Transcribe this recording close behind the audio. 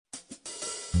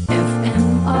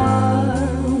FMR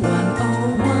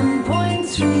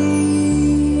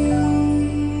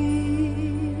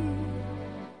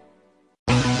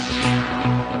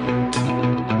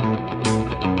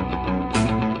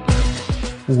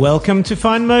Welcome to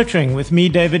Fine Motoring with me,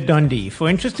 David Donde. For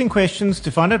interesting questions,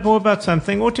 to find out more about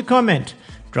something, or to comment,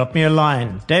 drop me a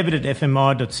line,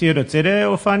 david@fmr.co.za,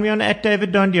 or find me on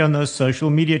 @daviddonde on those social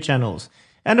media channels.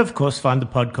 And of course, find the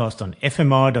podcast on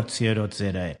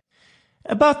fmr.co.za.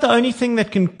 About the only thing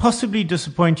that can possibly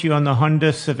disappoint you on the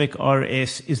Honda Civic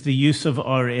RS is the use of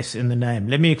RS in the name.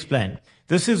 Let me explain.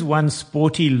 This is one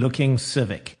sporty-looking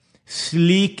Civic.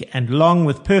 Sleek and long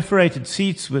with perforated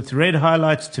seats with red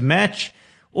highlights to match,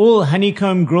 all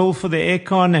honeycomb grille for the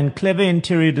aircon and clever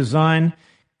interior design,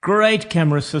 great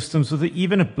camera systems with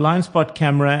even a blind spot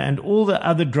camera and all the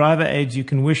other driver aids you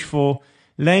can wish for,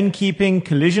 lane keeping,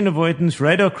 collision avoidance,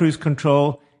 radar cruise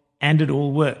control, and it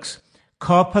all works.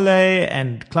 CarPlay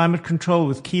and climate control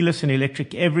with keyless and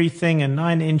electric everything, a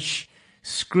 9-inch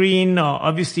screen are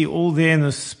obviously all there in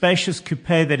the spacious coupe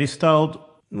that is styled,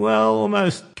 well,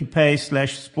 almost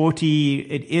coupe/sporty.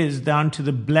 It is, down to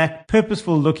the black,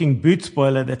 purposeful-looking boot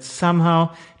spoiler that somehow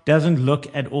doesn't look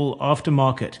at all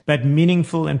aftermarket, but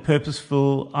meaningful and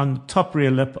purposeful on the top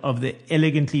rear lip of the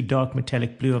elegantly dark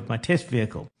metallic blue of my test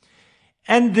vehicle.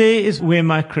 And there is where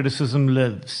my criticism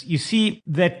lives. You see,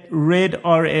 that red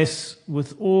RS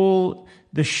with all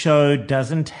the show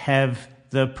doesn't have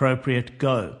the appropriate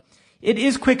go. It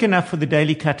is quick enough for the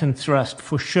daily cut and thrust,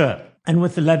 for sure. And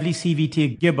with the lovely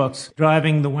CVT gearbox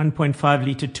driving the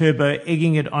 1.5-litre turbo,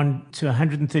 egging it on to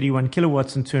 131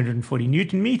 kilowatts and 240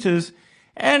 Newton meters.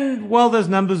 And while those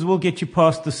numbers will get you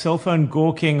past the cell phone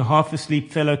gawking,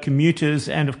 half-asleep fellow commuters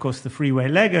and, of course, the freeway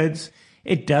laggards,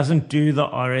 it doesn't do the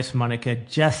RS moniker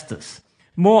justice.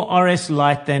 More RS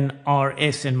light than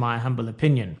RS, in my humble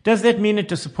opinion. Does that mean it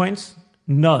disappoints?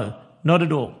 No, not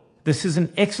at all. This is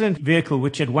an excellent vehicle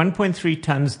which at 1.3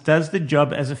 tons does the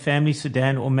job as a family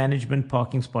sedan or management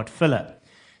parking spot filler.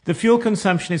 The fuel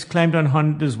consumption is claimed on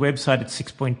Honda's website at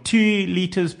 6.2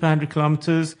 litres per 100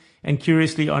 kilometers and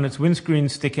curiously on its windscreen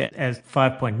sticker as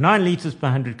 5.9 litres per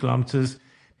 100 kilometers.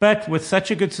 But with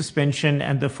such a good suspension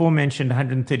and the aforementioned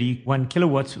 131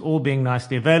 kilowatts all being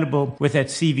nicely available with that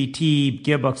CVT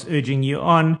gearbox urging you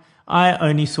on, I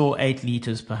only saw 8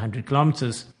 litres per 100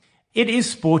 kilometers. It is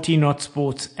sporty, not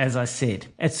sports, as I said.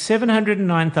 At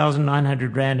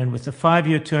 709,900 Rand and with a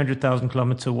 5-year 200,000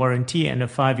 kilometer warranty and a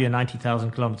 5-year 90,000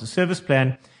 kilometer service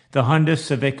plan, the Honda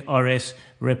Civic RS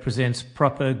represents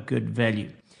proper good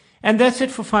value. And that's it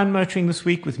for Fine Motoring this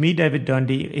week with me, David Donde.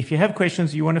 If you have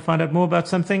questions, you want to find out more about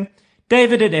something,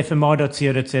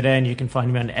 david@fmr.co.za, and you can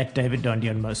find me on @daviddonde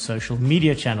on most social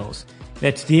media channels.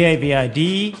 That's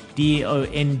DAVIDDONDE,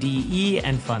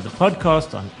 and find the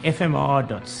podcast on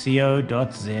fmr.co.za.